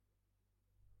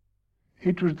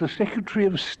It was the Secretary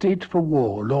of State for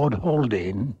War, Lord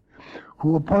Haldane,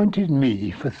 who appointed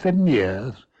me for 7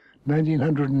 years,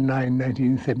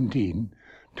 1909-1917,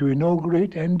 to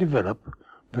inaugurate and develop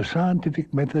the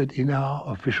scientific method in our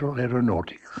official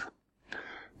aeronautics.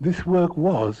 This work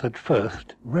was, at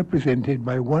first, represented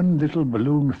by one little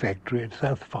balloon factory at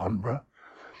South Farnborough,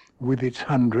 with its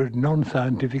 100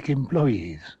 non-scientific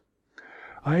employees.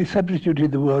 I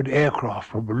substituted the word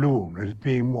aircraft for balloon as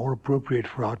being more appropriate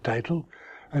for our title,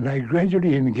 and I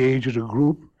gradually engaged a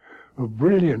group of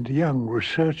brilliant young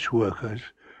research workers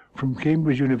from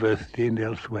Cambridge University and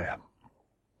elsewhere.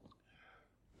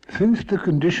 Since the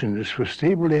conditions for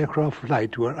stable aircraft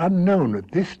flight were unknown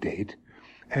at this date,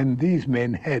 and these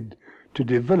men had to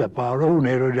develop our own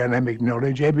aerodynamic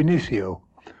knowledge ab initio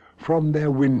from their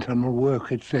wind tunnel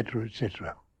work, etc.,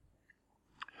 etc.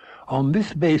 On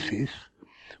this basis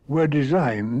were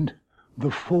designed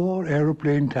the 4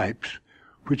 aeroplane types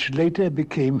which later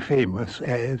became famous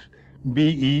as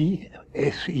BE,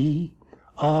 SE,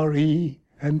 RE,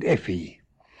 and FE,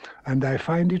 and I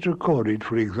find it recorded,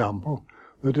 for example,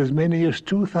 that as many as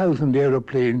 2,000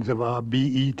 aeroplanes of our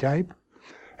BE type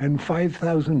and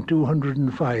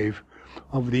 5,205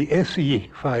 of the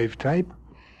SE5 type,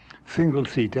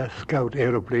 single-seater scout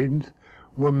aeroplanes,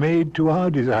 were made to our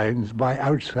designs by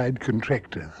outside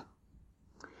contractors.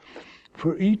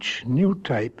 For each new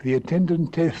type, the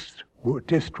attendant test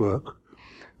work,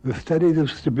 the studies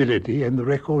of stability and the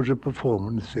records of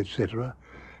performance, etc.,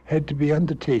 had to be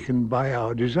undertaken by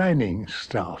our designing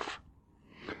staff.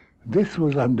 This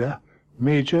was under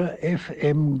Major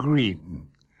F.M. Green,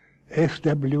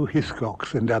 S.W.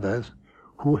 Hiscox and others,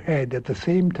 who had at the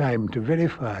same time to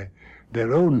verify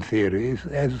their own theories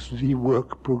as the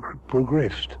work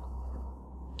progressed.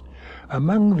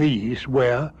 Among these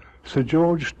were Sir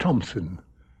George Thomson,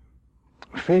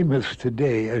 famous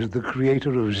today as the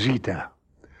creator of Zeta,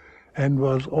 and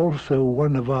was also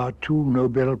one of our 2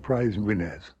 Nobel Prize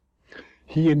winners.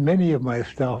 He and many of my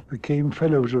staff became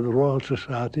Fellows of the Royal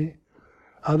Society.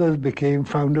 Others became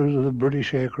founders of the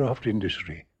British aircraft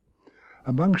industry.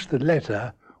 Amongst the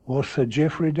latter was Sir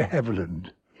Geoffrey de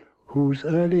Havilland, whose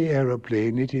early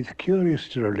aeroplane, it is curious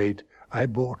to relate, I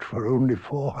bought for only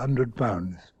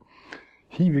 £400.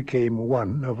 He became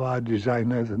one of our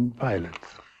designers and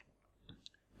pilots.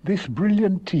 This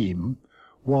brilliant team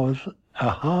was a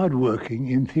hard-working,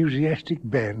 enthusiastic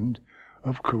band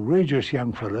of courageous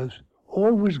young fellows,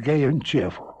 always gay and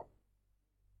cheerful.